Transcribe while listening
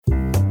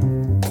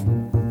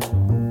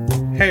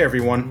Hey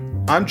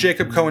everyone, I'm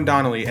Jacob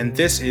Cohen-Donnelly, and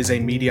this is A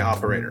Media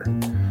Operator.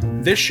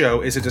 This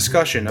show is a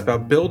discussion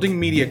about building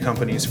media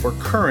companies for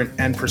current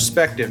and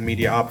prospective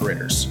media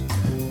operators.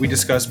 We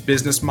discuss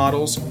business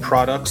models,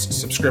 products,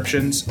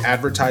 subscriptions,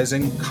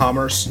 advertising,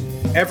 commerce,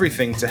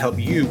 everything to help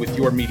you with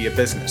your media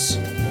business.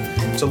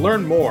 To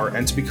learn more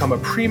and to become a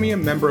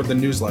premium member of the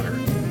newsletter,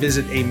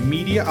 visit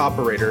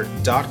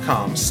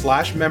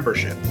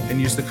amediaoperator.com/membership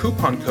and use the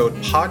coupon code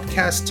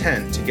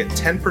PODCAST10 to get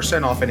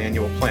 10% off an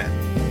annual plan.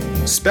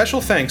 Special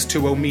thanks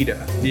to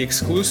Omeda, the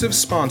exclusive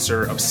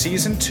sponsor of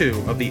Season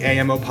 2 of the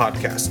AMO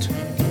podcast.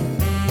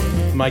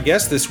 My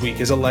guest this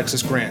week is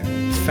Alexis Grant,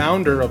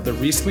 founder of the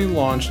recently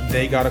launched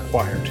They Got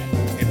Acquired,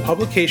 a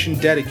publication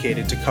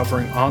dedicated to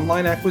covering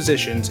online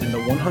acquisitions in the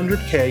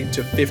 $100K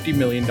to $50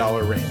 million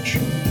range.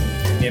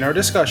 In our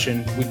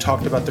discussion, we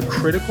talked about the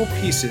critical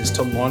pieces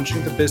to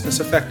launching the business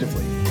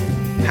effectively,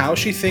 how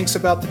she thinks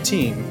about the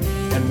team,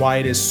 and why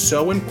it is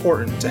so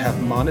important to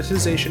have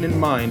monetization in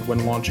mind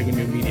when launching a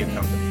new media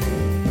company.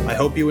 I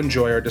hope you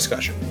enjoy our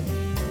discussion.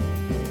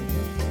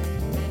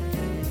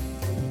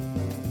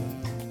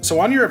 So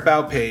on your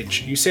About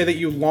page, you say that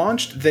you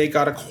launched They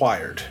Got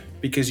Acquired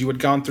because you had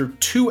gone through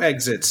 2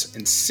 exits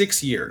in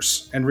 6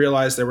 years and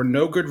realized there were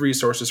no good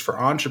resources for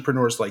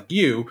entrepreneurs like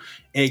you,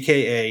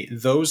 aka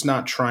those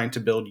not trying to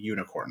build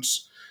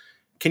unicorns.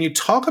 Can you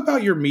talk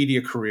about your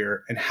media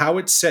career and how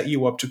it set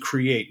you up to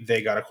create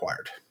They Got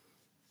Acquired?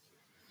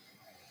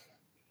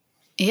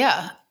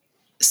 Yeah.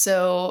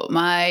 So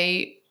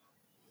my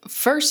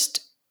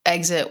first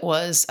exit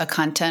was a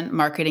content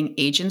marketing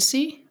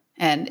agency,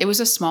 and it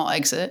was a small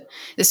exit.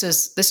 This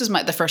was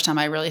the first time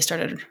I really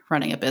started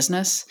running a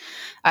business.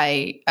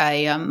 My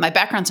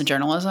background's in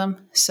journalism,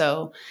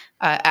 so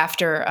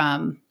after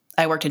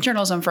I worked in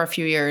journalism for a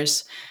few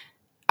years,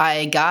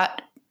 I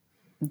got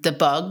the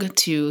bug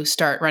to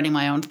start running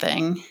my own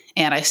thing,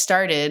 and I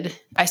started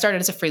as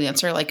a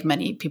freelancer, like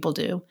many people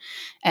do,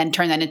 and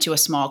turned that into a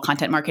small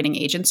content marketing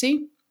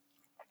agency.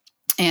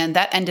 And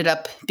that ended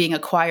up being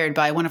acquired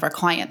by one of our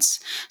clients.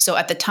 So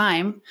at the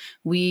time,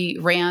 we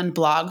ran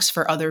blogs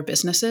for other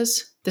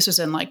businesses. This was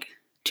in like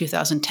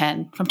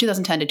 2010, from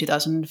 2010 to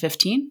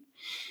 2015.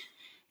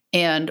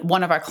 And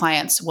one of our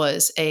clients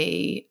was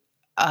a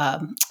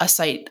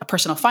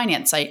personal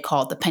finance site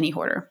called The Penny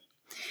Hoarder.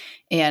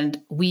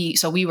 And we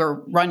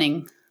were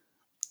running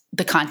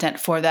the content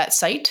for that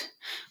site.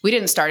 We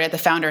didn't start it. The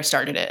founder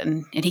started it.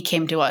 And he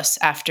came to us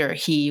after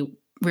he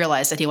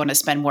realized that he wanted to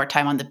spend more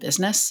time on the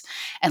business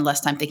and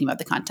less time thinking about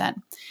the content.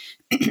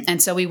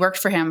 And so we worked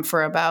for him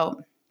for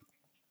about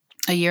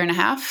a year and a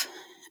half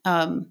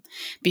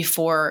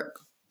before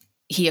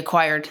he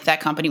acquired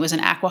that company. It was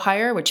an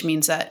acqui-hire, which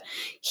means that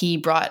he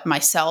brought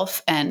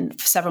myself and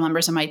several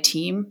members of my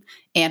team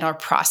and our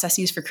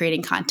processes for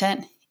creating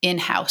content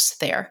in-house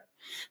there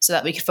so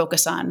that we could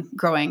focus on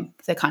growing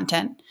the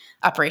content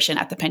operation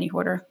at the Penny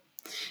Hoarder.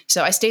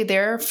 So I stayed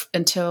there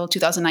until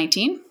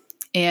 2019,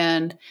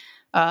 and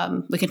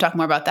we can talk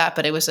more about that,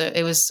 but it was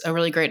a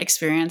really great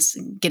experience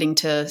getting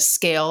to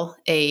scale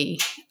a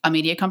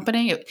media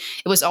company. It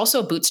was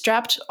also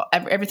bootstrapped.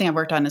 Everything I've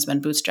worked on has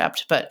been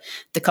bootstrapped, but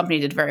the company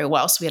did very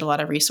well. So we had a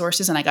lot of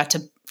resources, and I got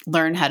to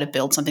learn how to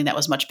build something that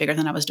was much bigger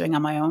than I was doing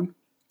on my own.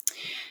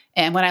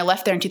 And when I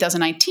left there in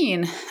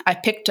 2019, I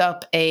picked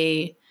up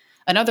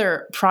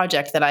another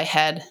project that I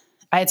had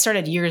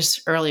started years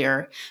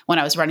earlier when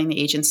I was running the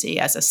agency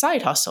as a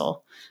side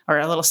hustle or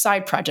a little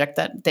side project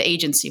that the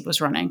agency was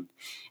running.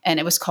 And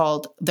it was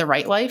called The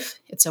Right Life.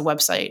 It's a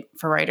website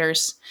for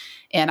writers.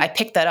 And I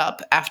picked that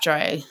up after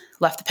I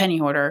left the Penny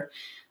Hoarder.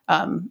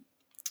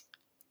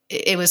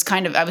 It was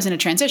I was in a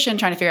transition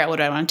trying to figure out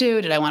what I want to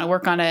do. Did I want to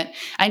work on it?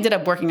 I ended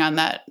up working on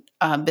that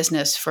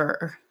business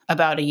for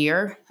about a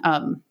year.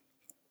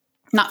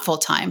 Not full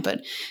time,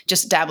 but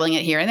just dabbling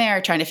it here and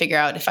there, trying to figure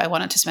out if I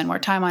wanted to spend more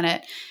time on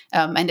it,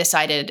 and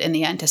decided in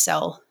the end to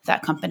sell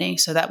that company.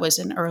 So that was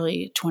in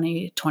early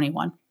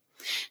 2021.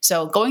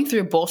 So going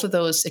through both of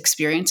those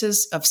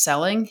experiences of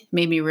selling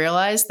made me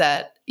realize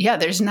that,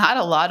 there's not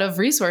a lot of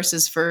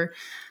resources for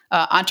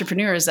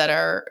entrepreneurs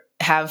that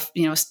have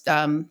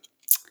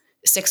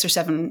 6 or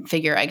 7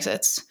 figure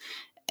exits.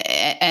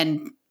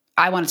 And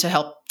I wanted to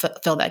help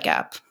fill that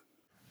gap.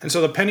 And so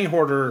the Penny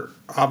Hoarder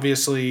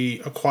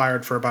obviously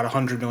acquired for about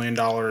 $100 million.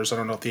 I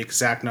don't know if the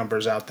exact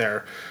number's out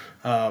there.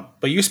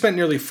 But you spent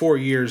nearly 4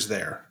 years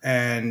there.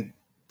 And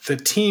the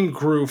team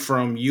grew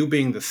from you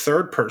being the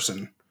third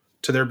person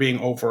to there being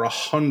over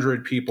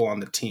 100 people on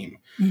the team.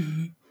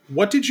 Mm-hmm.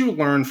 What did you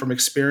learn from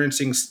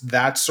experiencing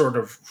that sort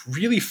of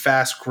really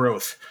fast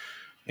growth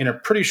in a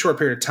pretty short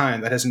period of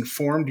time that has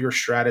informed your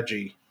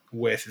strategy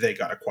with They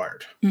Got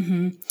Acquired?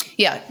 Mm-hmm.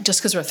 Yeah, just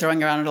because we're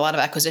throwing around a lot of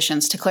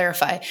acquisitions, to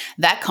clarify,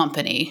 that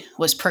company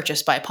was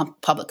purchased by a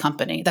public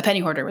company. The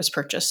Penny Hoarder was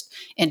purchased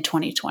in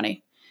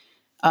 2020.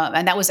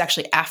 And that was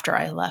actually after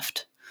I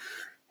left.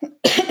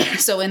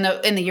 So in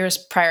the years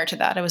prior to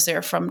that, I was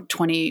there from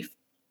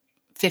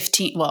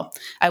 2015. Well,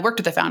 I worked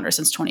with the founder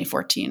since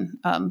 2014,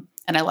 and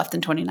I left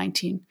in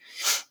 2019.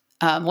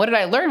 What did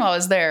I learn while I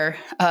was there?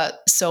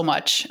 So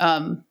much.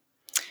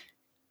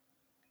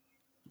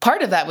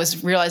 part of that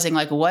was realizing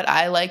like what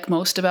I like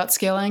most about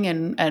scaling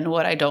and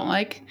what I don't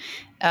like,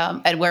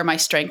 and where my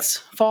strengths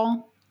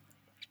fall.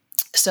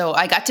 So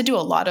I got to do a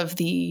lot of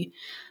the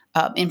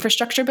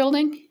infrastructure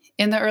building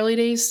in the early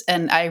days,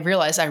 and I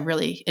realized I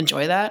really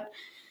enjoy that.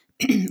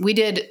 We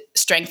did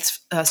strength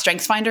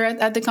finder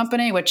at the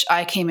company, which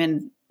I came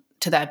in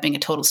to that being a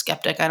total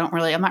skeptic. I'm not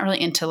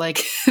really into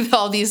like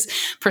all these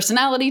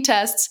personality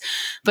tests,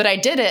 but I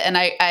did it. And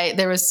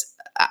there was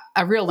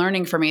a real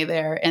learning for me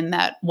there in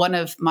that one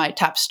of my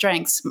top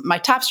strength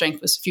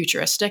was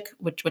futuristic,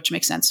 which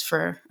makes sense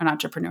for an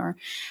entrepreneur.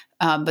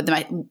 But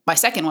my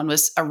second one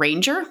was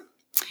arranger.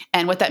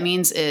 And what that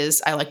means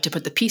is I like to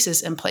put the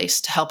pieces in place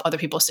to help other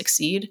people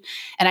succeed.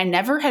 And I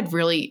never had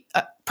really,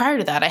 prior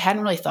to that, I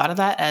hadn't really thought of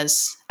that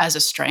as a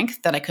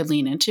strength that I could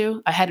lean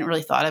into. I hadn't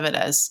really thought of it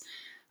as,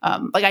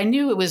 like I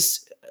knew it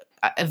was,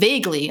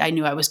 vaguely, I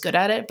knew I was good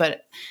at it.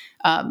 But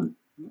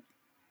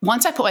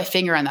once I put my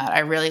finger on that, I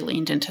really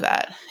leaned into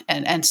that.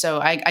 And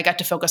so I got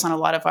to focus on a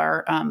lot of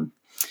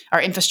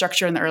our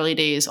infrastructure in the early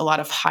days, a lot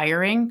of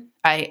hiring.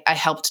 I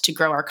helped to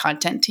grow our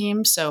content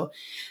team. So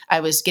I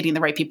was getting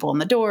the right people in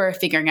the door,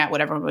 figuring out what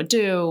everyone would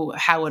do,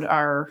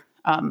 what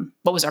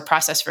was our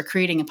process for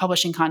creating and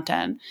publishing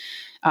content,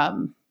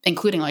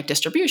 including like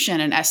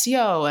distribution and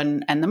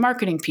SEO and the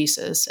marketing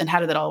pieces, and how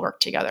did that all work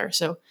together.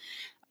 So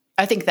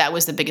I think that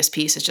was the biggest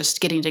piece, is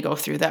just getting to go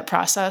through that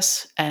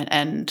process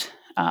and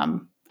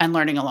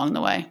learning along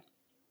the way.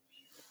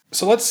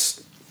 So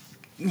let's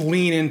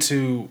lean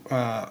into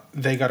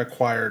They Got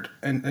Acquired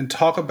and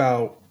talk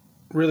about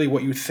really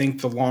what you think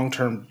the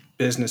long-term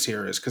business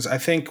here is. Because I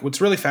think what's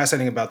really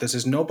fascinating about this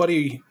is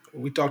we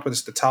talked about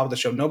this at the top of the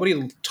show,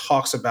 nobody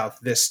talks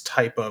about this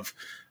type of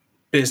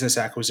business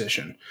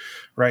acquisition,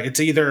 right? It's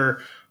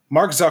either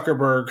Mark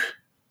Zuckerberg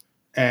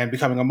and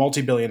becoming a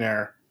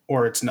multi-billionaire,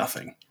 or it's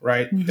nothing,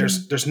 right?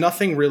 Mm-hmm. There's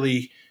nothing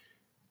really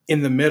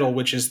in the middle,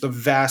 which is the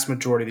vast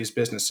majority of these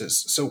businesses.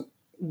 So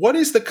what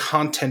is the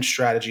content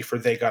strategy for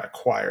They Got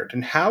Acquired,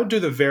 and how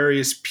do the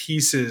various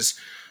pieces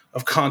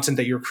of content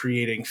that you're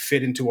creating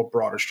fit into a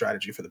broader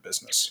strategy for the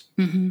business?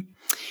 Mm-hmm.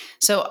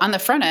 So on the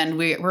front end,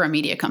 we're a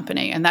media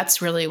company, and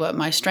that's really what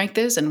my strength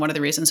is, and one of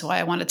the reasons why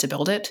I wanted to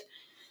build it.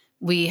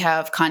 We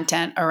have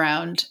content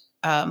around,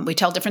 we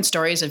tell different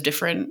stories of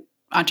different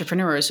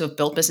entrepreneurs who have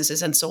built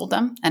businesses and sold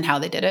them and how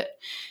they did it.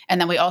 And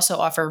then we also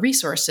offer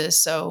resources.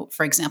 So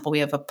for example, we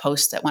have a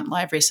post that went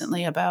live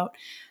recently about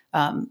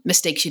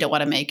mistakes you don't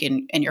want to make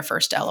in your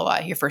first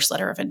LOI, your first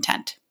letter of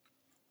intent.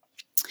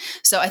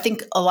 So I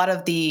think a lot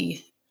of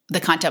the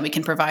content we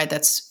can provide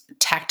that's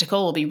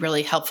tactical will be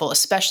really helpful,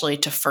 especially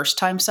to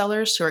first-time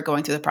sellers who are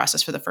going through the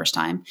process for the first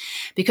time.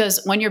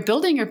 Because when you're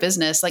building your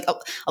business, like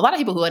a lot of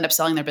people who end up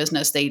selling their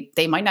business,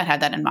 they might not have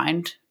that in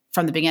mind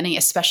from the beginning,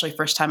 especially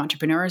first-time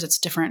entrepreneurs. It's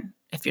different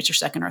if it's your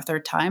second or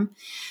third time.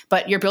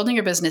 But you're building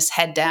your business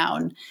head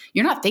down.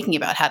 You're not thinking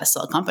about how to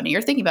sell a company.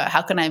 You're thinking about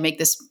how can I make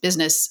this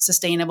business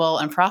sustainable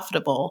and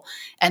profitable?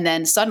 And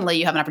then suddenly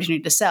you have an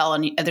opportunity to sell,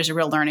 and there's a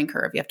real learning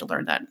curve. You have to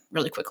learn that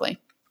really quickly.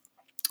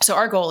 So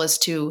our goal is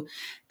to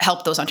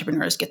help those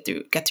entrepreneurs get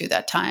through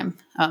that time.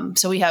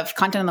 So we have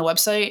content on the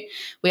website.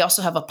 We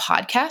also have a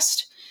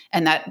podcast,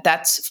 and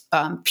that's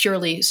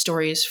purely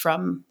stories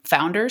from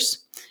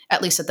founders,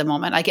 at least at the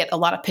moment. I get a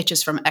lot of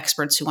pitches from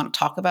experts who want to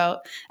talk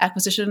about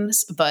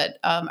acquisitions, but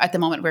at the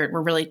moment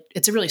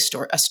it's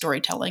a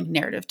storytelling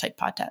narrative type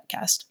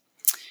podcast.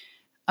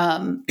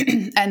 And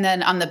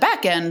then on the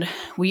back end,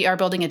 we are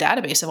building a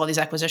database of all these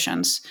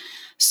acquisitions.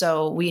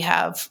 So we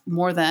have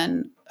more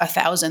than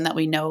 1,000 that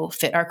we know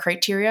fit our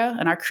criteria.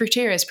 And our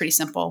criteria is pretty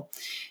simple.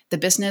 The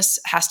business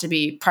has to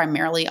be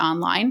primarily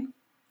online.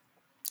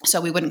 So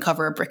we wouldn't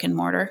cover a brick and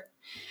mortar.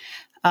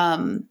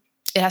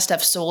 It has to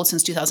have sold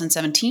since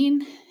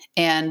 2017.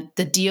 And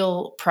the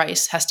deal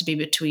price has to be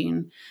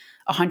between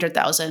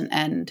 100,000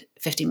 and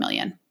 50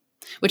 million,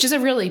 which is a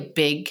really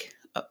big,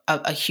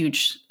 a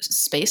huge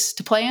space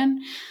to play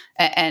in.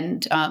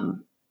 And,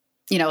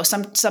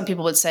 some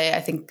people would say,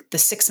 I think the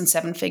 6 and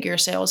 7 figure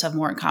sales have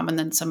more in common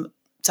than some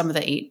of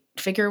the 8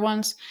 figure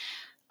ones.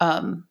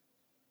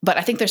 But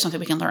I think there's something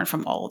we can learn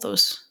from all of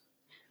those.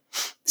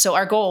 So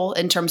our goal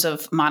in terms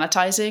of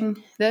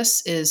monetizing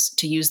this is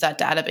to use that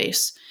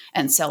database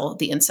and sell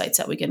the insights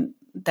that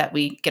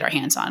we get our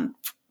hands on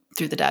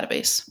through the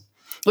database,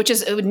 which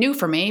is new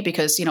for me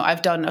because,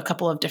 I've done a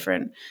couple of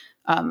different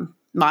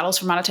models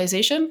for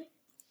monetization.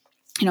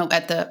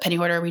 At the Penny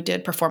Hoarder, we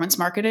did performance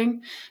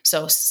marketing.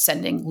 So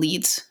sending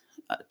leads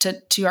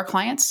to our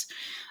clients.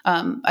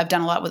 I've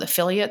done a lot with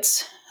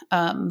affiliates.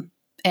 And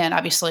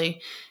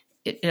obviously,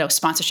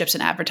 sponsorships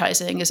and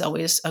advertising is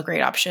always a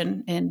great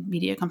option in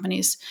media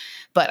companies.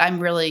 But I'm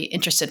really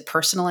interested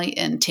personally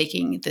in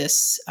taking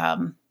this,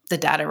 the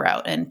data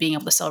route and being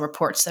able to sell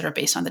reports that are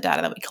based on the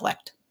data that we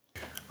collect.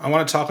 I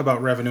want to talk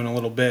about revenue in a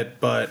little bit,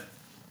 but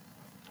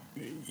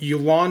you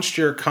launched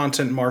your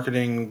content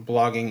marketing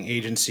blogging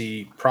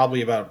agency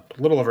probably about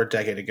a little over a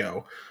decade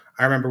ago.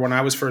 I remember when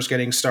I was first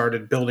getting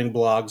started building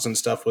blogs and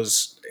stuff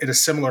was at a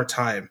similar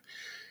time.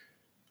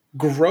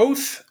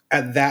 Growth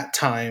at that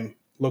time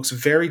looks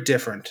very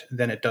different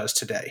than it does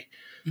today.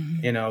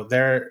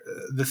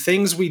 The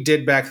things we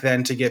did back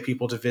then to get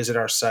people to visit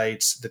our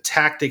sites, the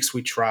tactics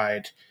we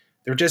tried,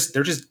 they're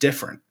just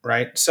different,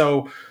 right?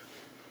 So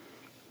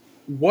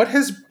what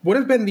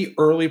have been the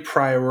early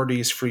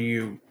priorities for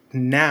you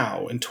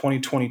now in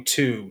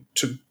 2022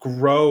 to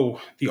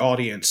grow the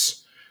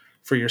audience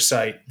for your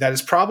site that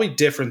is probably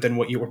different than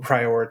what you were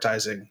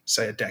prioritizing,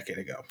 say, a decade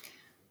ago?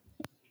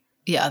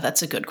 Yeah,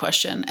 that's a good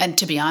question. And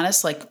to be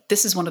honest, like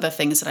this is one of the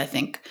things that I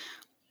think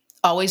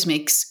always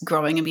makes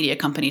growing a media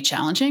company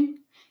challenging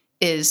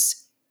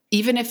is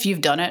even if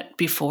you've done it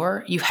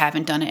before, you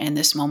haven't done it in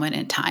this moment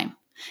in time.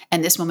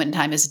 And this moment in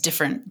time is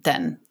different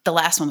than the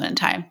last moment in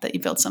time that you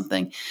built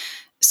something.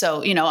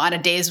 So, on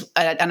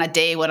a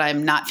day when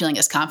I'm not feeling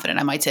as confident,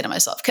 I might say to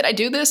myself, could I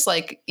do this?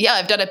 Like, yeah,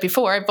 I've done it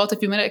before. I've built a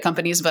few minute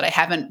companies, but I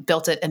haven't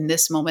built it in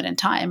this moment in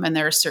time. And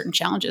there are certain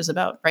challenges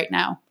about right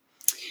now.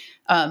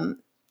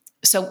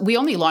 So we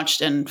only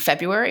launched in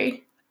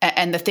February,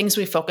 and the things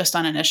we focused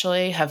on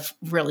initially have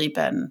really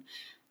been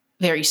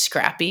very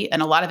scrappy.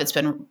 And a lot of it's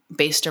been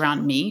based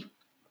around me.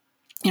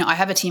 I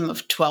have a team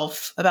of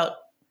about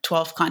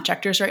 12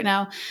 contractors right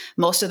now.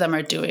 Most of them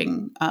are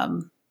doing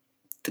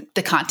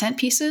the content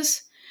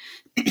pieces.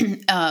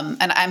 And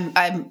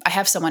I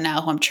have someone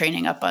now who I'm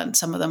training up on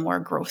some of the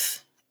more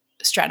growth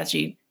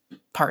strategy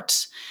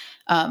parts.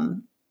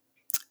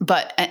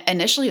 But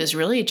initially it was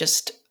really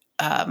just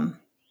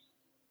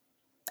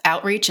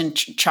outreach and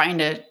trying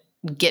to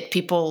get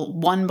people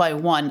one by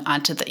one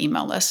onto the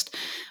email list.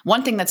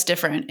 One thing that's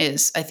different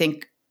is I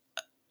think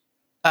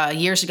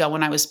years ago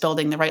when I was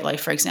building The Right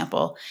Life, for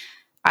example,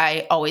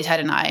 I always had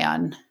an eye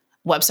on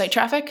website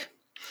traffic,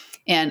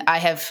 and I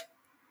have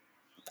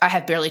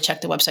barely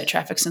checked the website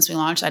traffic since we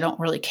launched. I don't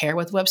really care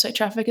what the website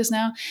traffic is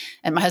now.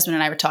 And my husband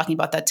and I were talking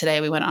about that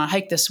today. We went on a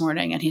hike this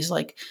morning and he's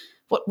like,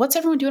 what's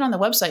everyone doing on the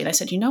website? And I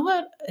said, you know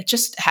what? It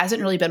just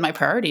hasn't really been my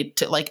priority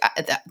to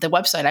the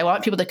website. I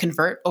want people to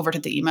convert over to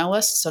the email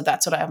list. So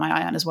that's what I have my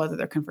eye on, is whether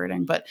they're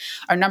converting. But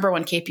our number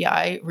one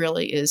KPI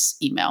really is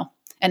email.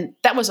 And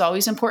that was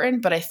always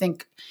important. But I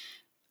think,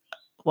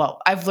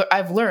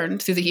 I've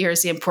learned through the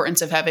years the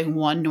importance of having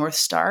one North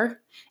Star.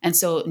 And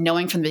so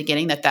knowing from the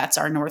beginning that that's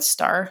our North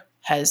Star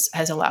has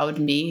allowed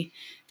me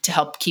to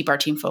help keep our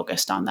team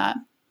focused on that.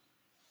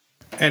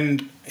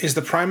 And is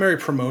the primary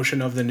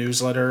promotion of the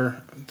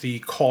newsletter the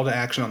call to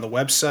action on the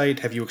website?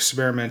 Have you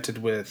experimented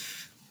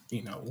with,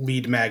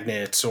 lead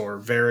magnets or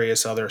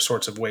various other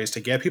sorts of ways to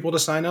get people to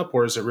sign up?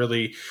 Or is it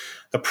really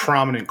the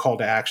prominent call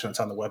to action that's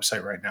on the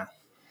website right now?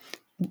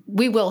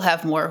 We will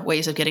have more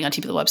ways of getting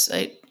onto the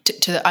website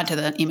onto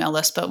the email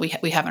list, but we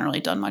haven't really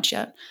done much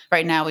yet.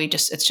 Right now,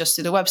 it's just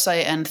through the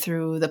website and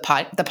through the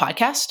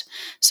podcast.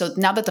 So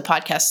now that the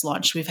podcast's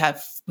launched, we've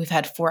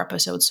had 4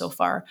 episodes so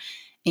far,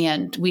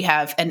 and we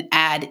have an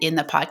ad in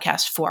the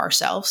podcast for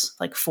ourselves,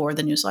 like for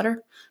the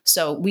newsletter.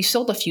 So we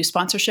sold a few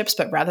sponsorships,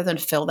 but rather than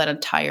fill that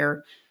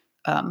entire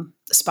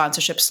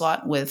sponsorship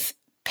slot with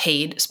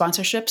paid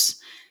sponsorships,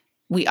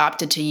 we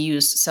opted to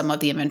use some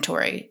of the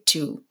inventory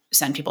to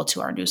send people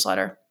to our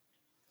newsletter.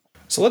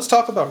 So let's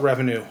talk about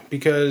revenue,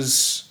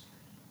 because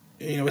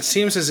it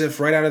seems as if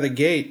right out of the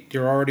gate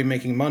you're already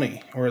making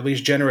money, or at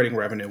least generating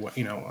revenue.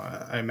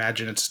 I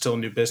imagine it's still a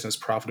new business.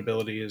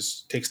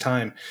 Profitability takes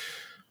time.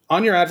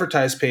 On your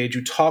advertise page,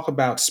 you talk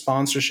about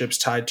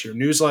sponsorships tied to your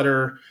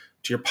newsletter,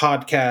 to your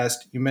podcast.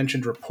 You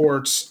mentioned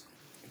reports.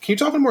 Can you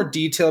talk in more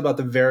detail about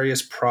the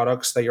various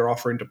products that you're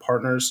offering to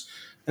partners?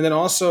 And then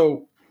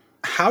also,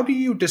 how do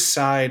you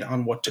decide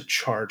on what to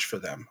charge for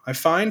them? I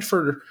find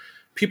for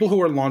people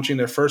who are launching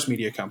their first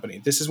media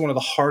company, this is one of the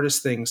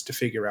hardest things to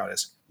figure out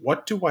is,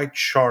 what do I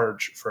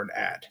charge for an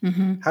ad?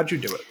 Mm-hmm. How'd you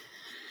do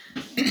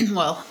it?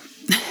 Well,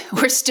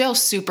 we're still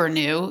super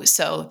new,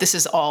 so this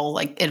is all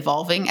like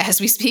evolving as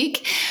we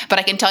speak. But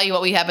I can tell you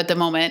what we have at the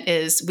moment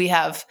is we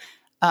have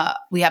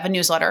a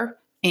newsletter,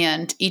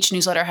 and each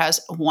newsletter has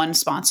one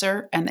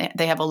sponsor, and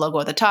they have a logo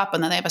at the top,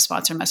 and then they have a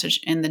sponsor message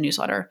in the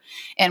newsletter.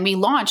 And we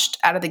launched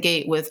out of the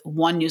gate with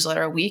 1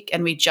 newsletter a week,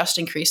 and we just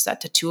increased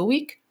that to 2 a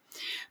week.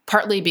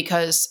 Partly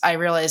because I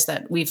realized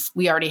that we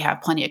already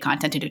have plenty of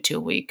content to do 2 a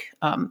week.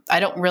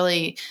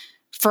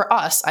 For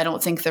us, I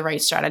don't think the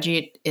right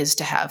strategy is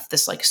to have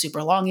this like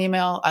super long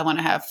email. I want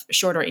to have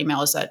shorter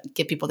emails that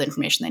give people the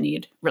information they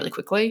need really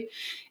quickly.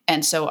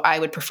 And so I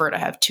would prefer to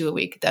have 2 a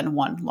week than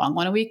 1 long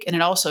one a week. And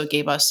it also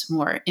gave us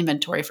more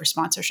inventory for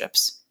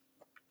sponsorships.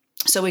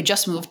 So we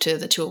just moved to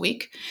the 2 a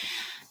week.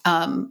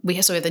 We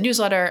have the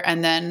newsletter,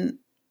 and then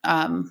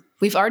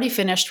we've already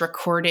finished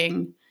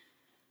recording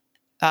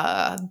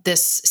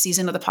this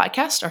season of the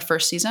podcast, our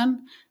first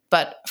season.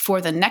 But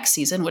for the next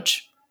season,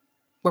 which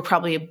will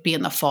probably be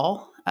in the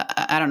fall,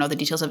 I don't know the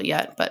details of it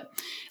yet, but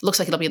it looks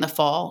like it'll be in the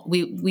fall.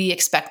 We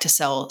expect to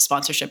sell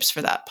sponsorships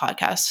for that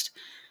podcast.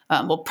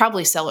 We'll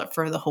probably sell it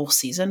for the whole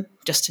season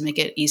just to make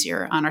it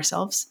easier on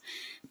ourselves.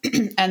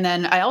 And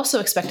then I also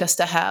expect us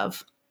to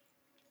have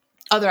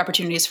other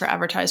opportunities for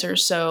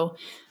advertisers. So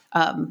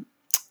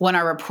when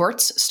our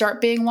reports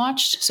start being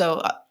launched,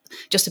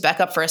 just to back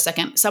up for a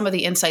second, some of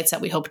the insights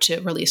that we hope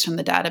to release from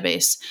the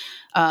database,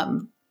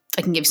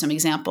 I can give some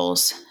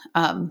examples.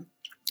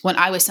 when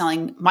I was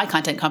selling my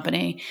content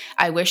company,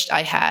 I wished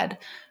I had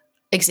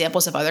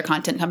examples of other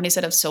content companies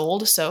that have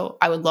sold. So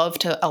I would love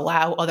to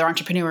allow other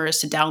entrepreneurs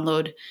to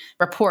download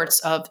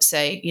reports of,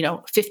 say,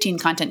 15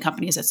 content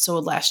companies that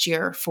sold last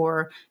year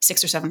for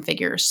 6 or 7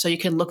 figures. So you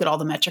can look at all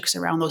the metrics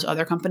around those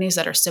other companies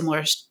that are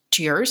similar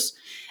to yours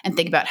and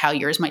think about how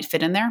yours might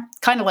fit in there,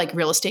 kind of like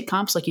real estate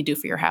comps like you do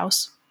for your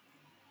house.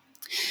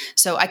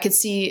 So I could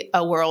see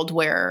a world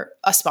where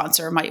a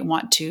sponsor might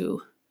want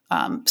to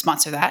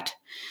sponsor that.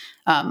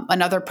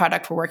 Another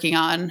product we're working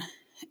on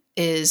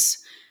is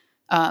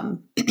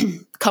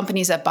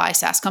companies that buy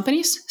SaaS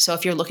companies. So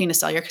if you're looking to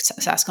sell your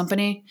SaaS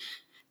company,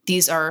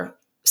 these are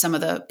some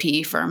of the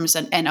PE firms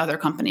and other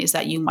companies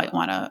that you might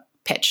want to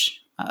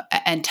pitch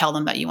and tell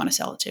them that you want to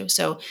sell it to.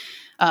 So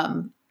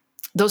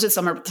those are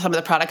some of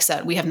the products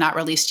that we have not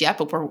released yet,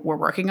 but we're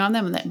working on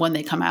them. And that when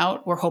they come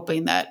out, we're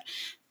hoping that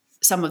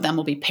some of them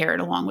will be paired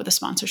along with a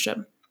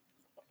sponsorship.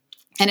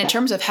 And in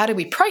terms of how do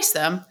we price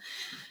them,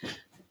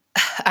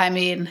 I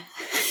mean,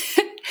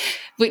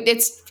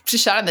 it's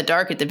just shot in the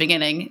dark at the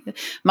beginning.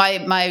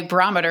 My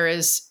barometer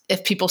is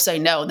if people say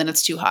no, then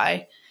it's too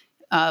high.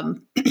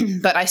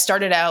 But I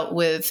started out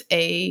with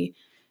a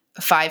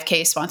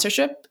 5K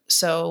sponsorship.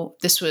 So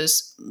this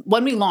was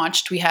when we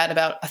launched, we had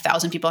about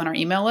 1,000 people on our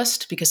email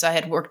list because I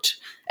had worked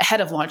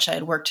ahead of launch. I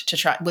had worked to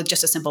try with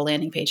just a simple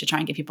landing page to try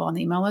and get people on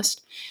the email list.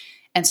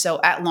 And so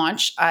at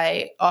launch,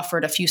 I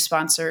offered a few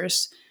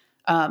sponsors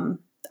a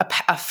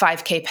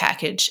 5K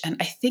package. And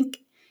I can't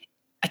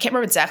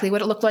remember exactly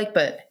what it looked like,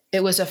 but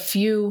it was a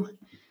few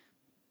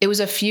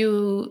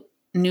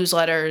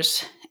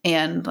newsletters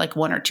and like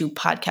 1 or 2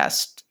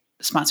 podcast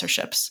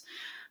sponsorships,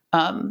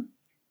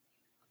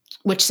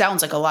 which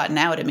sounds like a lot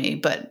now to me,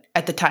 but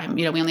at the time,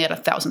 we only had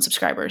 1,000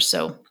 subscribers.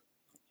 So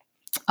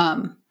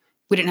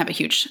we didn't have a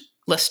huge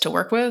list to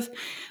work with.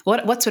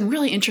 What's been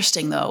really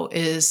interesting though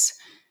is,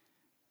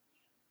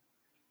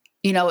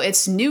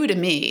 it's new to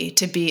me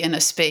to be in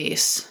a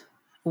space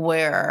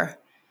where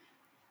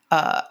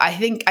I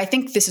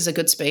think this is a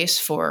good space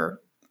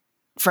for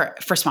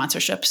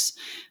sponsorships.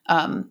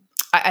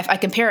 I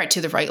compare it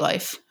to the Write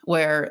Life,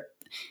 where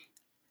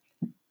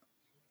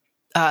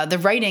the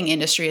writing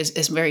industry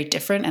is very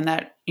different, and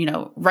that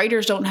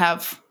writers don't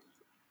have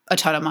a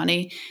ton of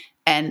money,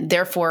 and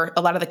therefore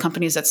a lot of the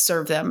companies that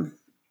serve them,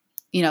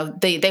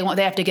 they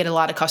have to get a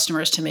lot of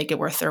customers to make it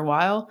worth their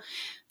while.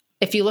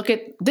 If you look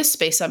at this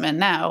space I'm in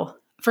now,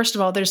 first of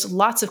all, there's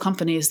lots of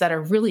companies that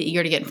are really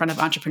eager to get in front of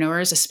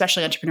entrepreneurs,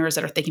 especially entrepreneurs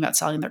that are thinking about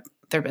selling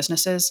their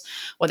businesses,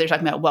 whether you're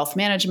talking about wealth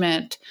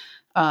management,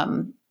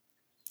 so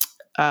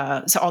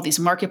all these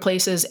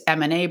marketplaces,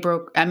 M&A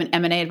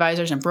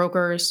advisors and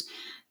brokers,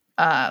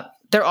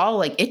 they're all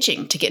like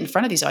itching to get in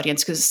front of these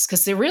audiences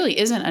because there really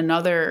isn't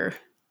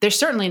there's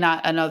certainly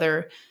not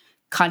another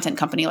content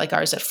company like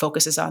ours that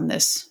focuses on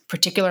this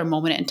particular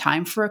moment in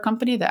time for a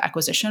company, the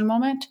acquisition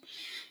moment.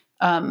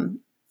 And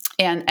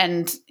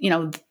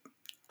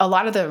a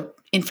lot of the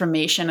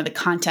information and the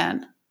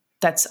content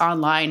that's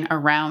online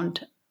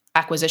around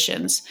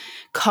acquisitions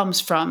comes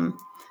from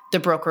the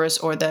brokers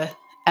or the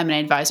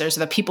M&A advisors or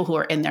the people who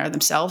are in there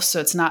themselves.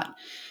 So it's not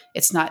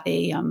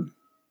they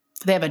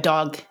have a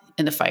dog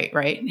in the fight,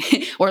 right?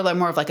 Or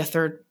more of like a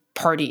third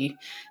party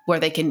where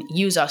they can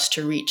use us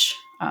to reach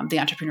the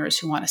entrepreneurs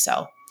who want to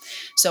sell.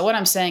 So what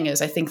I'm saying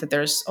is I think that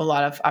there's a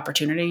lot of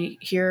opportunity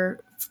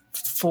here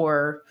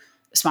for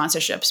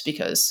sponsorships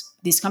because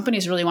these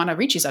companies really want to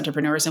reach these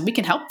entrepreneurs and we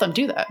can help them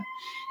do that.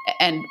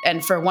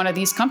 And for one of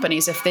these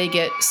companies, if they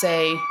get,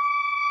 say,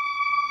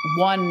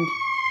 one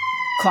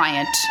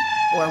client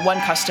or one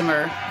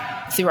customer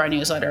through our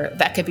newsletter,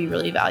 that could be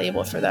really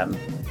valuable for them.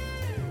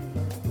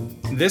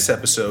 This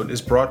episode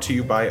is brought to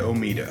you by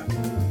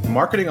Omeda.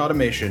 Marketing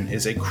automation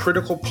is a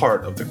critical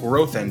part of the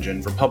growth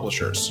engine for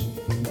publishers.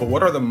 But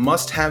what are the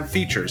must-have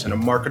features in a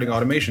marketing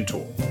automation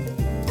tool?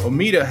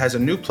 Omeda has a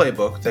new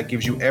playbook that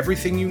gives you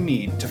everything you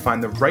need to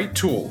find the right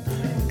tool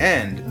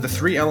and the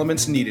 3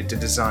 elements needed to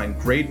design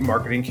great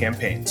marketing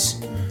campaigns.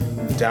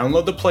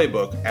 Download the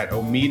playbook at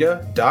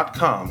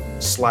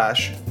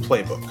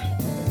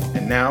omeda.com/playbook.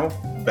 And now,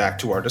 back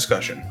to our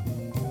discussion.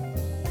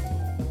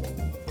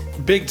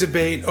 Big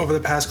debate over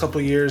the past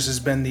couple of years has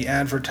been the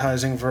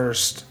advertising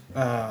versus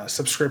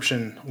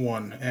subscription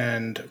one.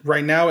 And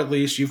right now, at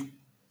least, you've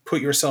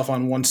put yourself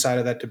on one side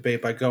of that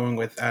debate by going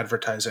with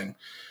advertising.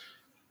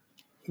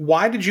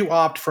 Why did you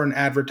opt for an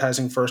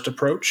advertising first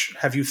approach?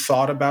 Have you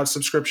thought about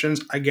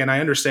subscriptions? Again, I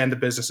understand the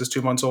business is 2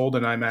 months old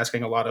and I'm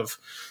asking a lot of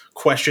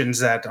questions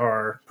that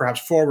are perhaps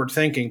forward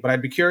thinking, but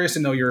I'd be curious to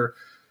know your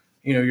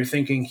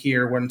thinking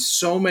here when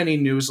so many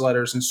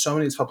newsletters and so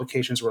many of these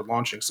publications were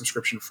launching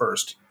subscription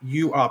first.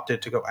 You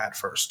opted to go ad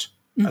first.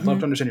 Mm-hmm. I'd love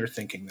to understand your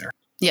thinking there.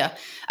 Yeah,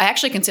 I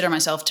actually consider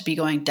myself to be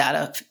going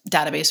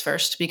database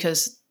first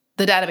because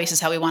the database is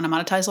how we want to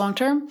monetize long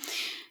term.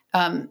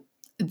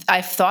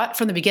 I've thought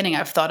from the beginning,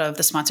 of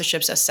the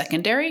sponsorships as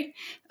secondary,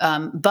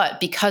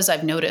 but because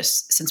I've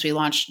noticed since we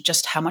launched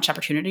just how much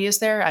opportunity is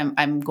there,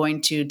 I'm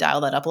going to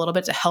dial that up a little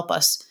bit to help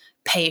us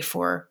pay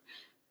for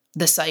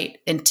the site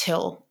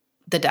until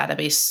the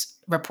database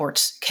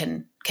reports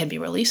can can be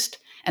released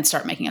and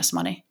start making us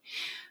money.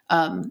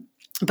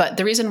 But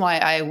the reason why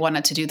I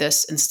wanted to do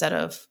this instead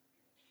of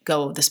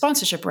go the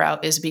sponsorship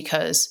route is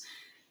because,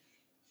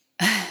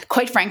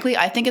 quite frankly,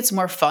 I think it's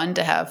more fun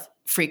to have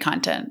free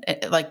content,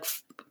 like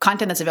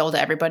content that's available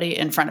to everybody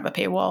in front of a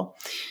paywall.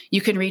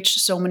 You can reach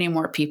so many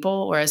more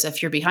people, whereas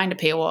if you're behind a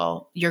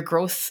paywall, your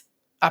growth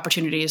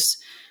opportunities,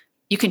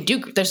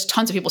 there's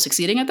tons of people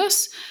succeeding at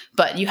this,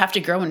 but you have to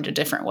grow in a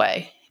different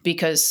way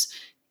because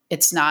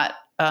it's not,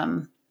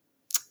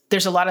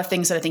 there's a lot of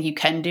things that I think you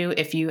can do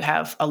if you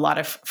have a lot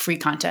of free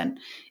content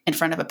in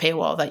front of a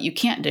paywall that you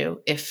can't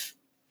do if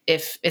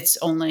it's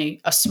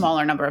only a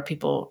smaller number of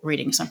people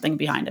reading something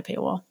behind a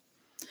paywall.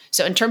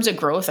 So in terms of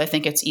growth, I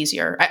think it's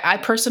easier. I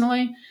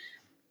personally,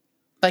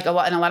 like a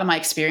lot of my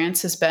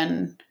experience has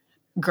been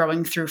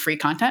growing through free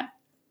content.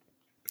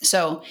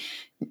 So,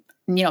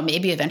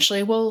 maybe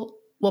eventually we'll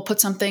put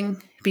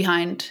something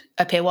behind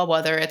a paywall,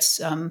 whether it's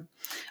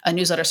a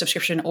newsletter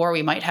subscription, or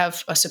we might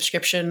have a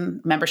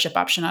subscription membership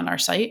option on our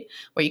site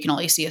where you can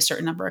only see a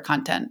certain number of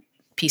content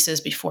pieces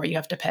before you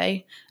have to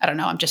pay. I don't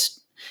know.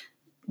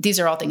 These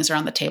are all things that are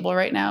on the table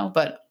right now,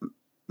 but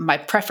my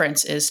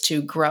preference is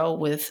to grow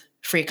with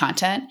free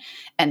content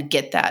and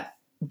get that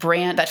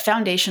brand, that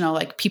foundational,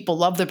 like people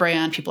love the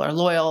brand, people are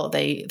loyal,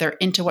 they're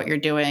into what you're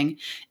doing,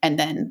 and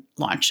then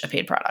launch a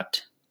paid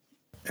product.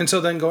 And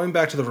so then going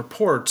back to the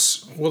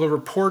reports, will the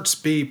reports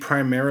be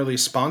primarily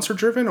sponsor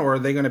driven, or are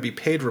they going to be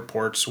paid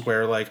reports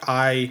where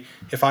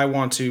if I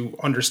want to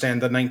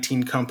understand the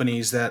 19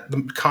 companies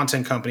the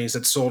content companies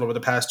that sold over the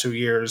past 2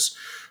 years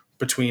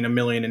between 1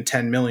 million and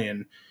 10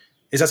 million,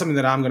 is that something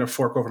that I'm going to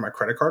fork over my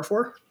credit card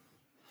for?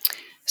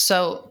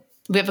 So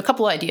we have a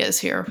couple ideas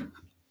here.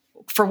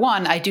 For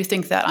one, I do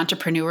think that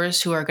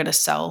entrepreneurs who are going to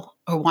sell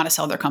or want to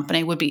sell their company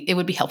it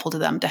would be helpful to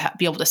them to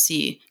be able to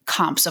see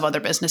comps of other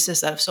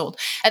businesses that have sold.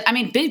 And I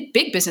mean,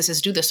 big businesses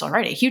do this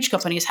already. Huge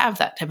companies have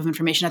that type of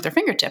information at their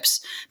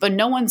fingertips, but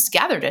no one's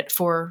gathered it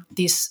for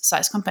these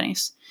size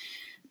companies.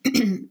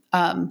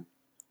 But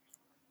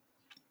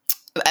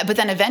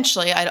then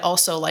eventually, I'd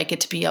also like it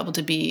to be able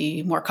to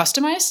be more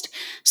customized.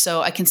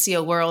 So I can see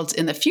a world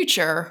in the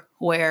future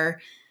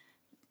where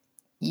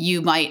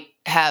you might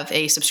have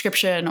a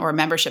subscription or a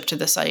membership to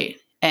the site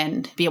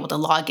and be able to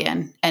log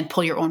in and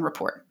pull your own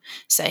report.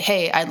 Say,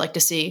 hey, I'd like to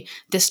see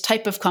this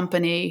type of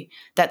company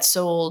that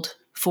sold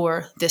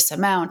for this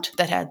amount,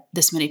 that had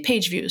this many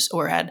page views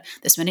or had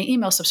this many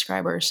email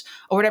subscribers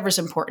or whatever's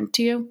important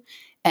to you,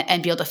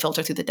 and be able to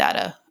filter through the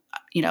data,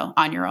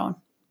 on your own.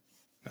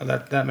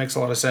 That makes a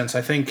lot of sense.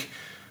 I think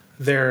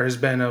there has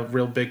been a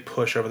real big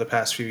push over the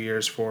past few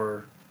years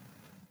for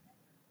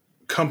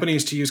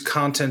companies to use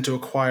content to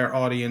acquire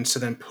audience to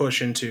then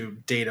push into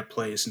data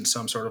plays in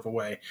some sort of a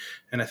way.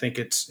 And I think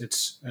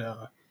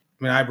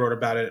I wrote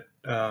about it,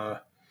 I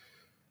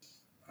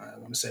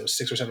want to say it was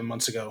 6 or 7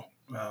 months ago,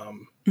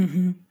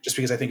 just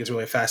because I think it's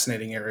really a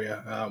fascinating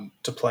area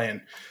to play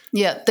in.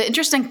 Yeah. The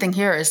interesting thing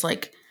here is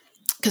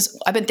because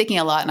I've been thinking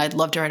a lot, and I'd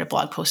love to write a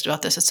blog post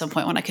about this at some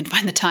point when I can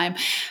find the time,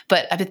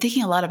 but I've been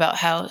thinking a lot about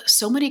how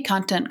so many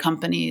content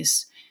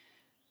companies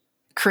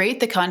create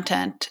the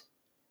content,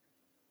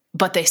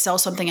 but they sell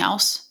something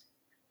else.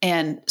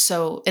 And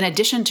so in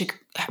addition to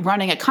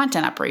running a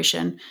content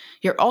operation,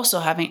 you're also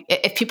having,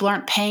 if people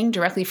aren't paying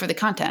directly for the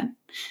content,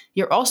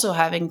 you're also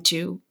having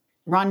to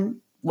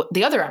run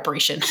the other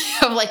operation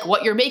of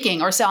what you're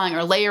making or selling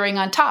or layering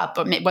on top,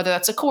 whether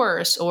that's a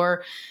course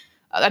or,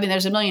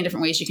 there's a million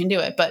different ways you can do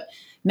it, but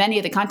many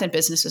of the content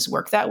businesses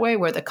work that way,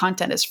 where the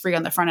content is free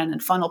on the front end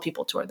and funnel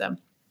people toward them.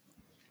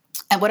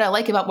 And what I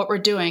like about what we're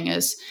doing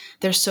is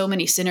there's so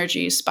many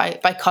synergies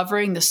by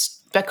covering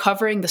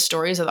the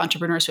stories of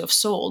entrepreneurs who have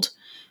sold.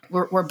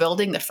 We're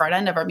building the front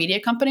end of our media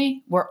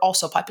company. We're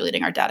also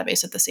populating our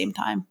database at the same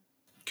time.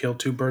 Kill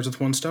two birds with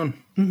one stone.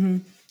 Mm-hmm.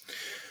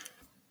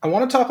 I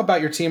want to talk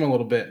about your team a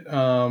little bit.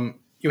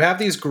 You have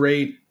these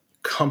great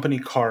company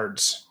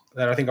cards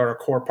that I think are a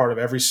core part of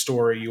every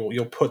story.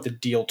 You'll put the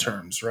deal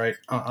terms right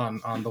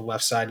on the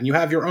left side, and you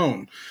have your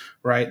own,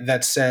 right,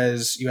 that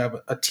says you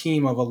have a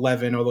team of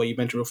 11, although you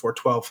mentioned before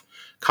 12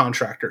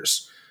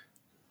 contractors.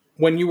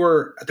 When you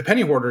were at the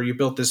Penny Hoarder, you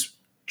built this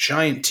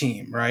giant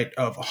team, right,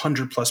 of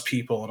 100 plus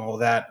people and all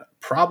that,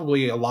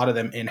 probably a lot of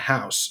them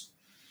in-house.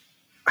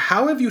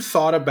 How have you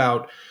thought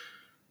about,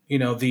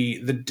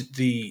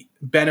 the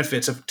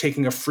benefits of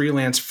taking a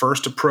freelance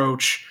first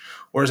approach?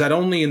 Or is that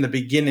only in the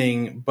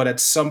beginning, but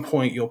at some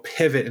point you'll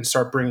pivot and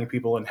start bringing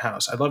people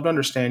in-house? I'd love to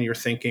understand your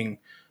thinking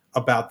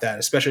about that,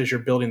 especially as you're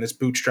building this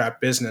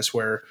bootstrap business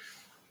where at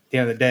the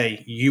end of the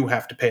day, you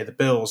have to pay the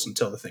bills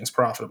until the thing's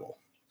profitable.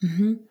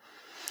 Mm-hmm.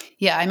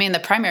 Yeah, the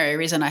primary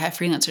reason I have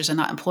freelancers and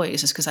not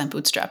employees is because I'm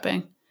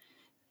bootstrapping.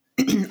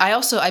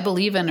 I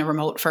believe in a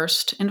remote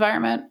first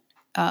environment.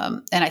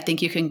 And I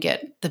think you can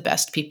get the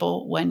best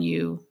people when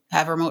you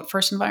have a remote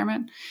first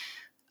environment.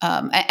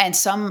 And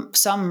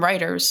some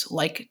writers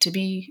like to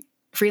be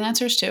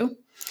freelancers too.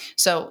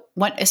 So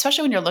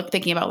especially when you're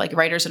thinking about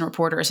writers and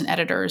reporters and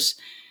editors,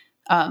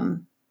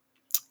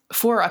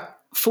 for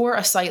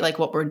a site like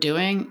what we're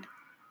doing,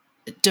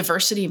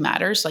 diversity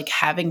matters, like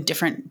having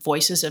different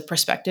voices of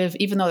perspective,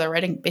 even though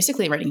they're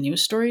basically writing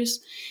news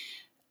stories.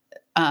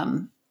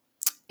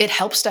 It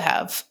helps to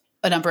have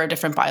a number of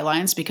different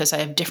bylines because I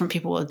have different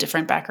people with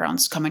different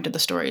backgrounds coming to the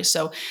stories.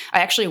 So I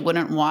actually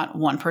wouldn't want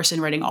one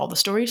person writing all the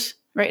stories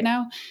right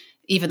now,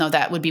 even though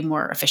that would be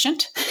more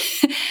efficient.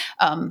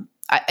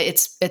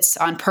 It's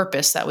on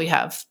purpose that we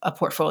have a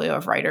portfolio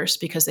of writers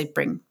because they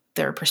bring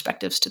their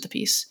perspectives to the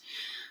piece.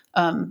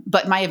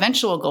 But my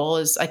eventual goal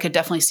is I could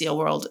definitely see a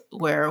world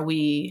where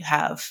we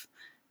have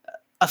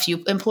a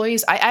few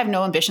employees. I have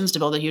no ambitions to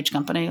build a huge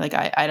company. Like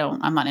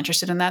I'm not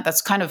interested in that.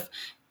 That's kind of,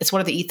 it's one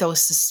of the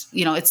ethos,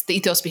 it's the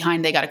ethos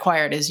behind They Got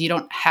Acquired is you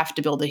don't have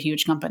to build a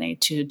huge company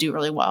to do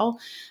really well.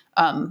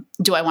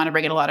 Do I want to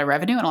bring in a lot of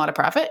revenue and a lot of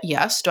profit?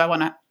 Yes. Do I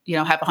want to,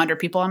 have 100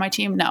 people on my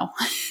team? No.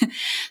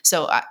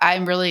 So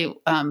I'm really,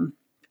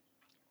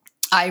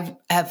 I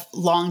have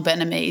long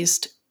been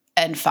amazed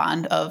and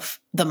fond of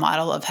the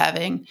model of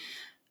having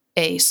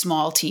a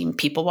small team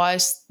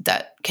people-wise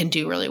that can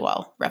do really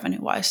well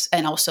revenue-wise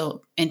and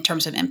also in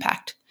terms of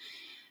impact.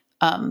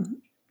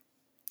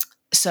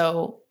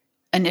 So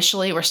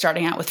initially we're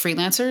starting out with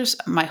freelancers.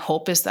 My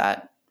hope is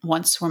that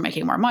once we're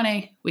making more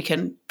money, we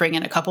can bring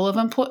in a couple of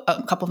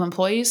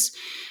employees,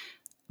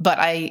 but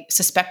I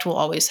suspect we'll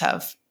always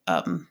have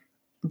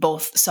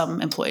both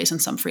some employees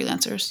and some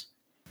freelancers.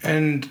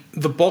 And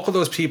the bulk of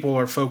those people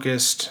are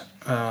focused,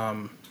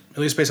 at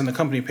least based on the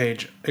company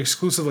page,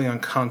 exclusively on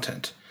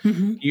content.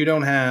 Mm-hmm. You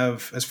don't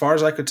have, as far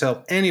as I could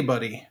tell,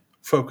 anybody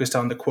focused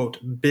on the, quote,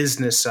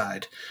 business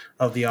side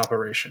of the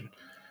operation.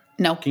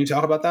 No. Can you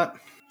talk about that?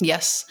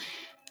 Yes.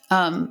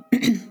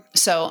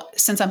 So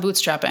since I'm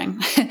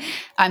bootstrapping,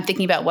 I'm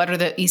thinking about what are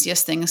the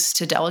easiest things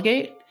to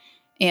delegate.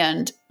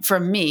 And for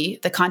me,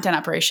 the content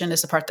operation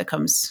is the part that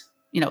comes,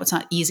 it's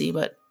not easy,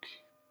 but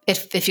it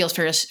feels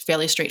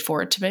fairly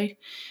straightforward to me.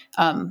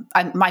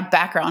 My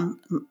background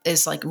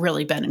is like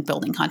really been in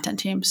building content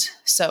teams.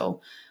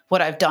 So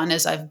what I've done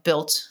is I've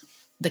built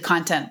the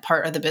content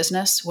part of the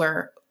business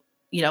where,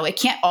 it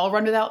can't all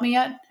run without me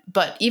yet,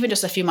 but even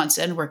just a few months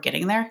in, we're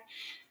getting there.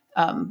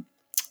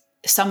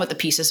 Some of the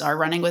pieces are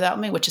running without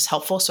me, which is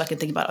helpful. So I can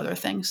think about other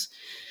things.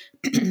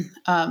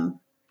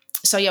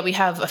 So yeah, we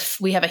have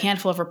a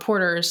handful of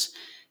reporters,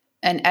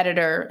 an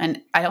editor,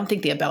 and I don't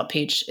think the about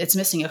page, it's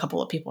missing a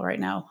couple of people right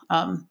now.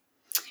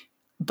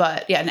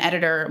 But yeah, an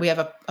editor, we have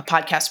a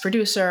podcast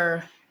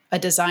producer, a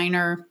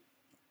designer,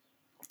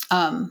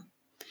 and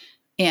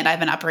I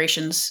have an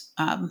operations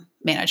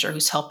manager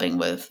who's helping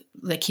with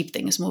keep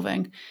things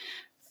moving.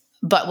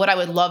 But what I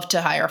would love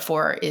to hire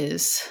for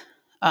is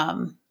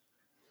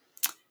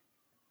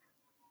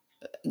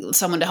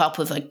someone to help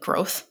with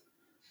growth,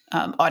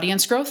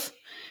 audience growth.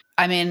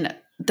 I mean,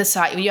 the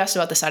side you asked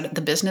about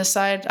the business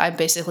side, I've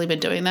basically been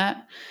doing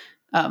that.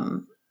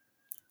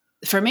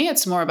 For me,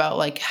 it's more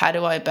about how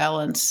do I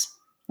balance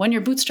when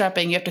you're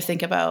bootstrapping, you have to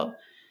think about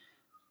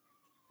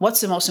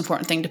what's the most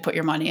important thing to put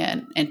your money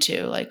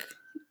into.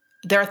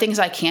 There are things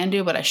I can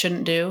do, but I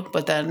shouldn't do.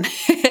 But then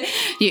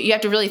you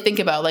have to really think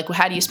about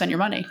how do you spend your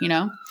money?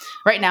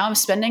 Right now I'm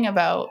spending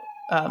about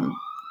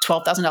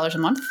 $12,000 a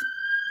month.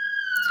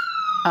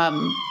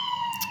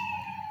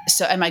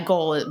 So, and my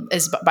goal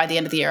is by the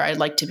end of the year, I'd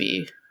like to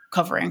be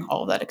covering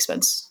all of that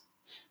expense.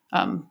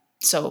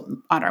 So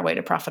on our way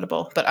to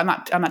profitable, but I'm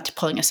not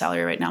pulling a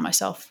salary right now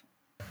myself.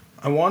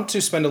 I want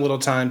to spend a little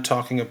time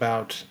talking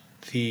about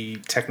the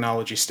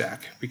technology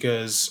stack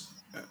because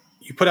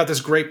you put out this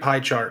great pie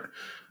chart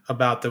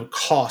about the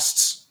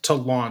costs to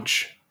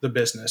launch the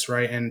business,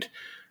 right? And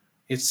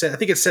I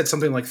think it said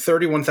something like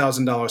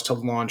 $31,000 to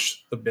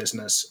launch the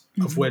business,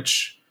 mm-hmm. of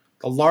which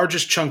the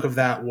largest chunk of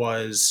that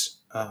was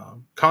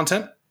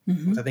content,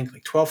 mm-hmm. I think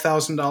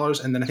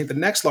 $12,000. And then I think the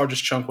next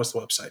largest chunk was the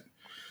website.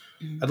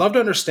 Mm-hmm. I'd love to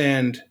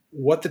understand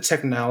what the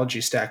technology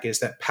stack is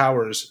that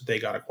powers They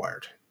Got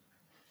Acquired.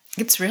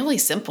 It's really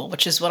simple,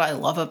 which is what I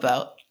love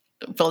about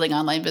building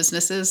online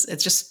businesses.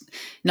 It's just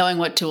knowing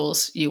what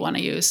tools you want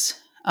to use.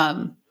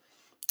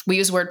 We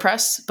use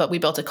WordPress, but we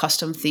built a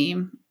custom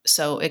theme.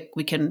 So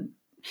we can,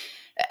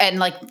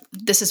 and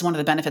this is one of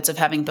the benefits of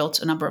having built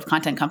a number of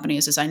content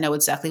companies is I know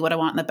exactly what I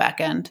want in the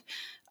back end.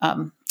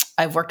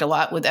 I've worked a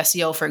lot with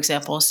SEO, for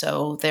example.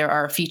 So there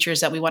are features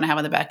that we want to have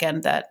on the back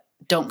end that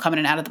don't come in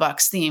an out of the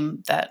box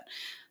theme that,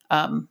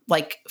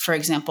 for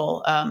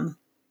example,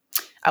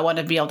 I want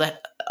to be able to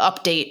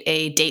update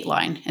a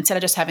dateline instead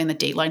of just having the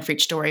dateline for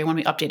each story. When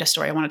we update a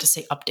story, I want it to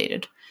say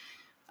updated.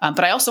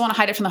 But I also want to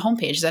hide it from the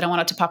homepage because I don't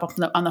want it to pop up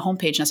on the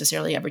homepage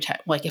necessarily every time,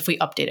 if we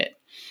update it.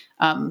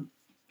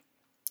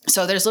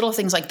 So there's little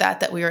things like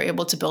that we were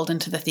able to build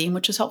into the theme,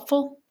 which is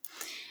helpful.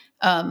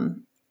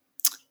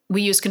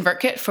 We use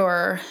ConvertKit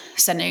for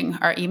sending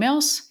our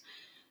emails,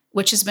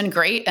 which has been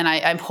great. And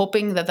I'm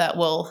hoping that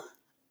will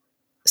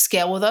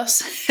scale with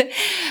us.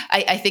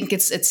 I think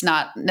it's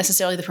not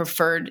necessarily the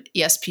preferred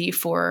ESP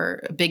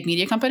for big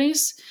media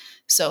companies.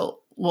 So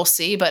we'll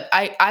see. But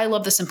I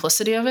love the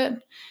simplicity of it.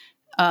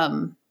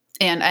 And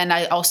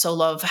I also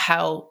love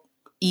how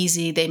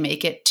easy they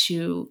make it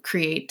to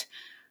create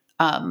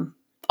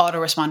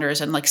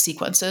autoresponders and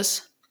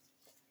sequences.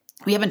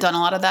 We haven't done a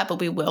lot of that, but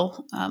we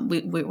will.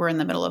 We're in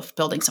the middle of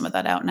building some of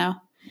that out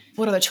now.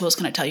 What other tools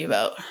can I tell you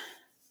about?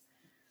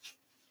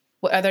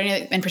 Are there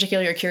any in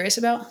particular you're curious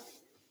about?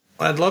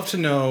 I'd love to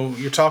know,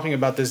 you're talking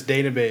about this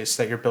database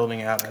that you're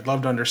building out. I'd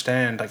love to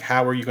understand, like,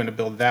 how are you going to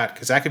build that?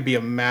 Because that could be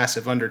a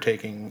massive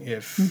undertaking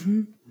if,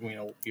 you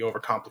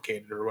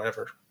overcomplicate it or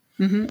whatever.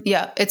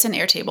 Yeah, it's an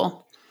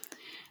Airtable.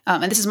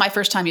 And this is my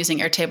first time using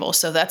Airtable,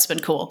 so that's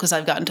been cool because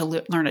I've gotten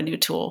to learn a new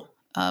tool,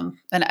 and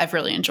I've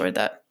really enjoyed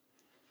that.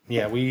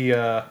 Yeah,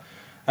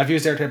 I've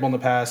used Airtable in the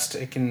past.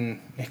 It can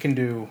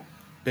do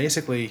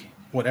basically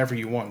whatever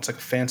you want. It's like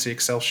a fancy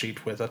Excel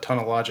sheet with a ton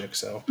of logic.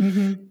 So,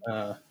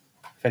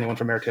 if anyone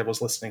from Airtable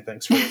is listening,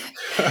 thanks for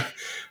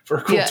for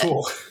a cool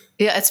tool.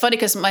 Yeah, it's funny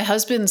because my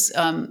husband's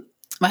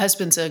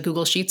a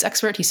Google Sheets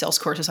expert. He sells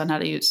courses on how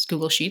to use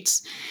Google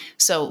Sheets.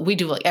 So we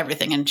do like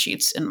everything in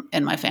Sheets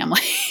in my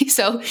family.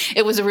 So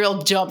it was a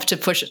real jump to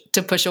push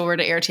over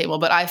to Airtable.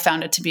 But I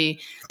found it to be,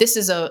 this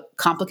is a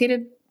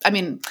complicated, I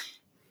mean,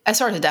 as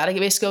far as the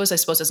database goes, I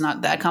suppose it's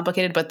not that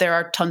complicated, but there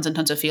are tons and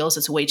tons of fields.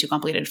 It's way too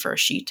complicated for a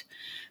sheet.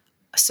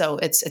 So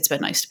it's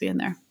been nice to be in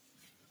there.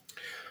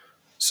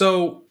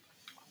 So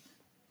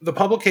the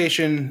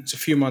publication is a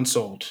few months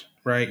old,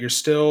 right? You're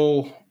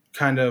still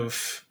kind of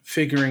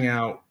figuring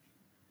out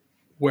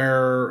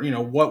where,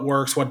 what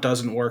works, what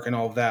doesn't work, and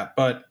all of that.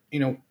 But,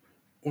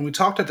 when we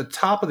talked at the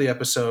top of the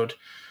episode,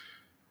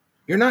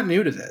 you're not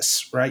new to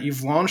this, right?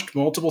 You've launched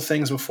multiple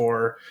things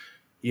before.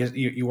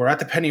 You were at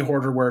the Penny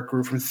Hoarder where it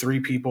grew from 3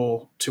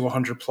 people to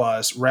 100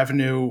 plus.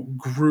 Revenue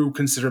grew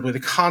considerably.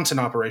 The content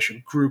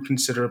operation grew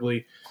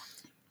considerably.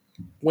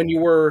 When you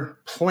were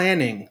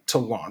planning to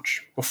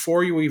launch,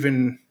 before you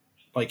even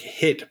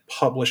hit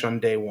publish on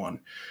day one,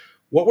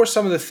 what were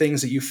some of the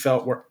things that you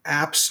felt were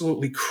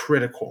absolutely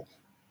critical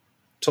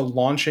to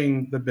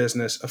launching the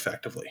business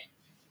effectively?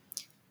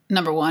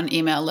 Number one,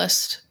 email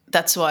list.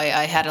 That's why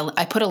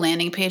I put a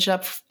landing page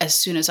up as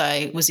soon as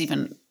I was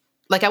even,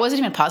 I wasn't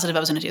even positive I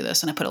was going to do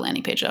this. And I put a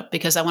landing page up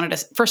because I wanted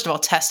to, first of all,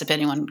 test if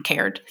anyone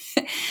cared.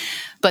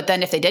 But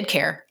then if they did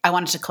care, I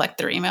wanted to collect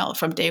their email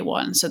from day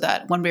one so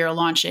that when we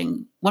launched,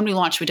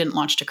 we didn't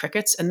launch to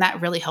crickets. And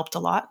that really helped a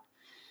lot.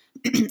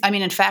 I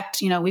mean, in fact,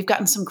 we've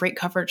gotten some great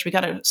coverage. We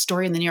got a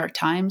story in the New York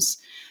Times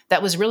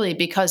that was really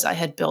because I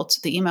had built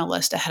the email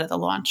list ahead of the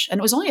launch. And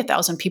it was only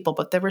 1,000 people,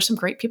 but there were some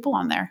great people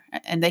on there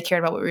and they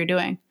cared about what we were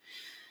doing.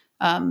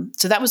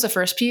 So that was the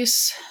first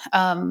piece.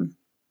 I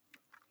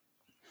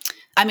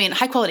mean,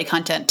 high quality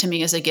content to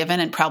me is a given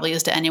and probably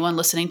is to anyone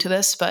listening to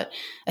this. But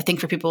I think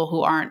for people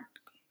who aren't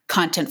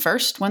content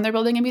first when they're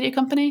building a media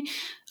company,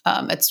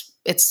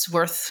 it's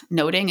worth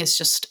noting is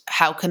just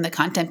how can the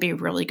content be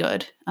really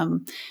good?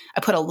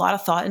 I put a lot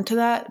of thought into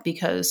that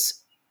because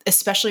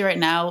especially right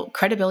now,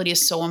 credibility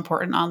is so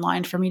important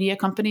online for media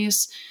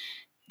companies.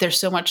 There's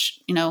so much,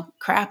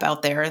 crap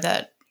out there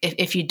that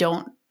if you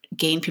don't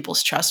gain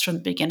people's trust from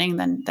the beginning,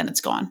 then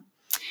it's gone.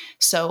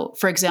 So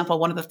for example,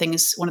 one of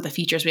the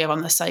features we have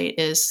on the site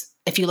is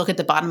if you look at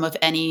the bottom of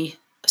any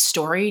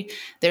story,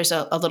 there's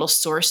a little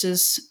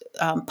sources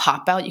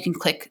pop out. You can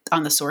click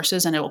on the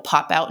sources and it will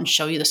pop out and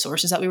show you the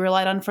sources that we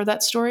relied on for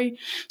that story.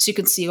 So you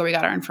can see where we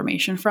got our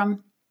information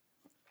from.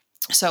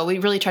 So we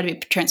really try to be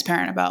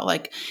transparent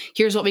about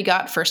here's what we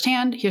got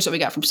firsthand. Here's what we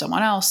got from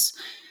someone else.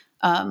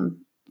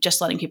 Just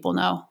letting people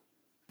know.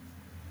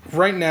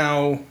 Right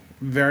now,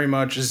 very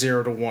much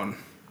 0 to 1.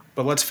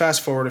 But let's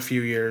fast forward a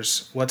few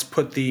years. Let's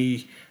put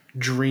the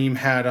dream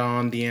hat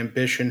on, the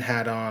ambition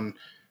hat on,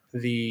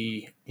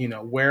 the,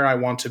 where I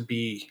want to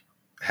be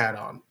hat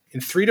on.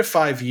 In 3 to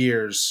 5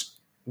 years,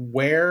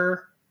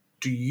 where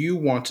do you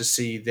want to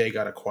see They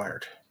Got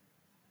Acquired?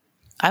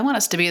 I want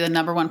us to be the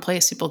number one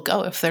place people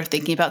go if they're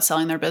thinking about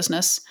selling their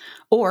business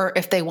or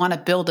if they want to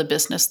build a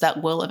business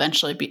that will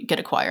eventually get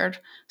acquired.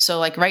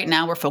 So right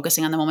now we're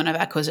focusing on the moment of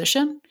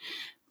acquisition,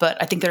 but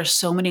I think there's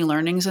so many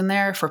learnings in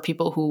there for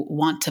people who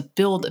want to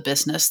build a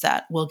business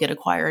that will get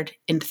acquired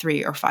in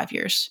 3 or 5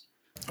 years.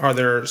 Are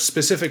there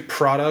specific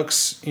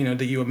products,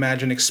 that you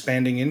imagine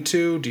expanding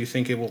into? Do you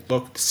think it will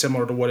look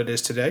similar to what it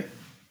is today?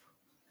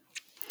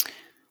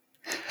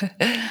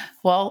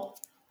 Well,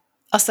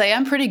 I'll say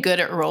I'm pretty good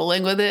at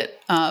rolling with it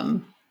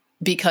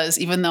because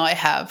even though I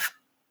have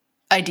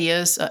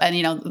ideas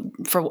and,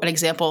 for an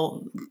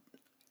example,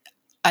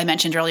 I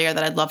mentioned earlier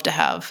that I'd love to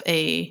have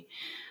a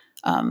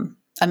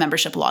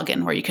membership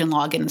login where you can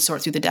log in and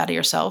sort through the data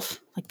yourself.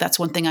 That's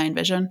one thing I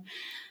envision.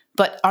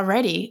 But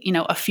already,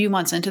 a few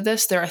months into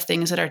this, there are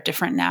things that are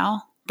different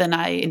now than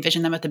I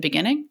envisioned them at the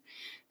beginning.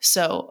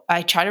 So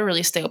I try to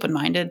really stay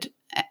open-minded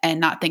and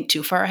not think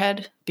too far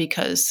ahead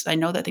because I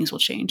know that things will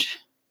change.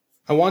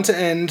 I want to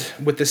end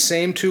with the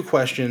same 2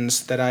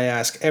 questions that I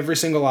ask every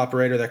single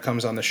operator that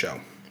comes on the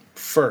show.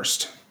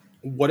 First,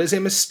 what is a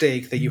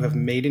mistake that you have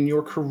made in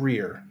your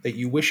career that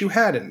you wish you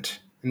hadn't,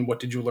 and what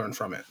did you learn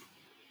from it?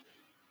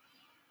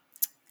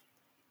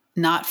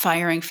 Not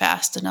firing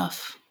fast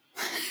enough.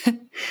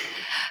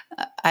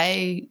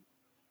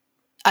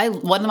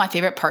 One of my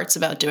favorite parts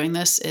about doing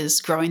this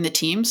is growing the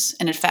teams.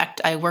 And in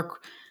fact, I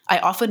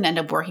often end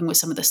up working with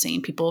some of the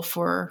same people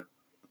for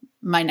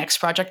my next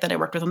project that I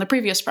worked with on the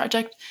previous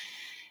project.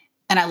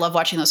 And I love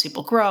watching those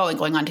people grow and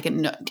going on to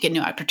get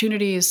new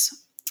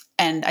opportunities.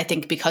 And I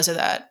think because of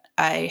that,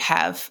 I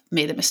have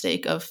made the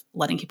mistake of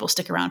letting people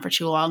stick around for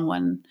too long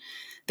when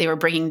they were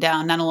bringing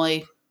down not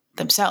only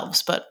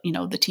themselves, but,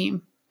 the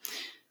team.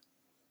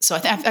 So I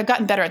think I've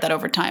gotten better at that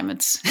over time.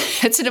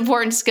 It's an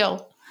important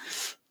skill.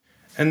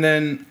 And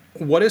then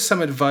what is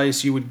some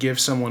advice you would give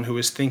someone who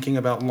is thinking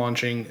about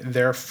launching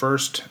their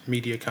first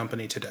media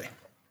company today?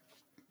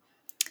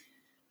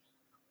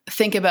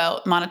 Think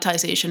about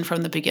monetization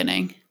from the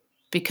beginning,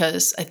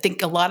 because I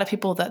think a lot of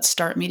people that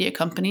start media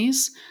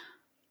companies,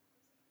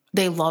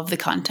 they love the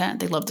content.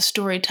 They love the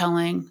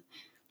storytelling.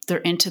 They're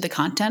into the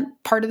content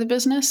part of the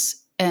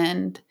business.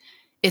 And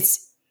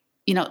it's,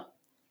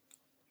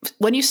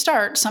 when you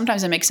start,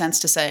 sometimes it makes sense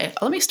to say,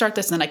 let me start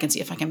this and then I can see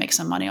if I can make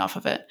some money off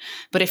of it.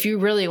 But if you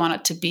really want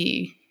it to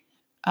be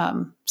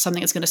something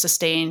that's going to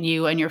sustain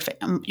you and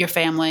your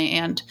family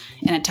and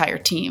an entire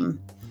team,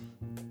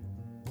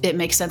 it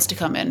makes sense to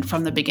come in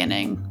from the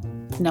beginning,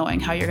 knowing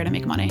how you're going to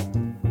make money.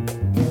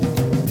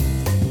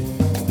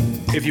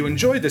 If you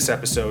enjoyed this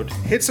episode,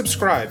 hit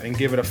subscribe and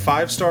give it a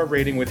 5-star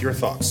rating with your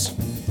thoughts.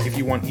 If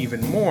you want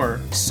even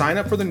more, sign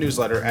up for the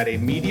newsletter at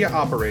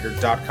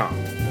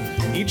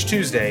amediaoperator.com. Each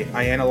Tuesday,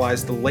 I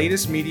analyze the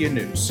latest media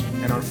news,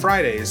 and on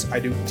Fridays, I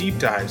do deep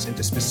dives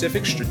into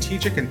specific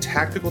strategic and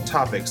tactical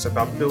topics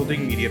about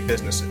building media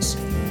businesses.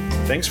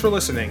 Thanks for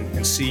listening,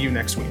 and see you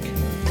next week.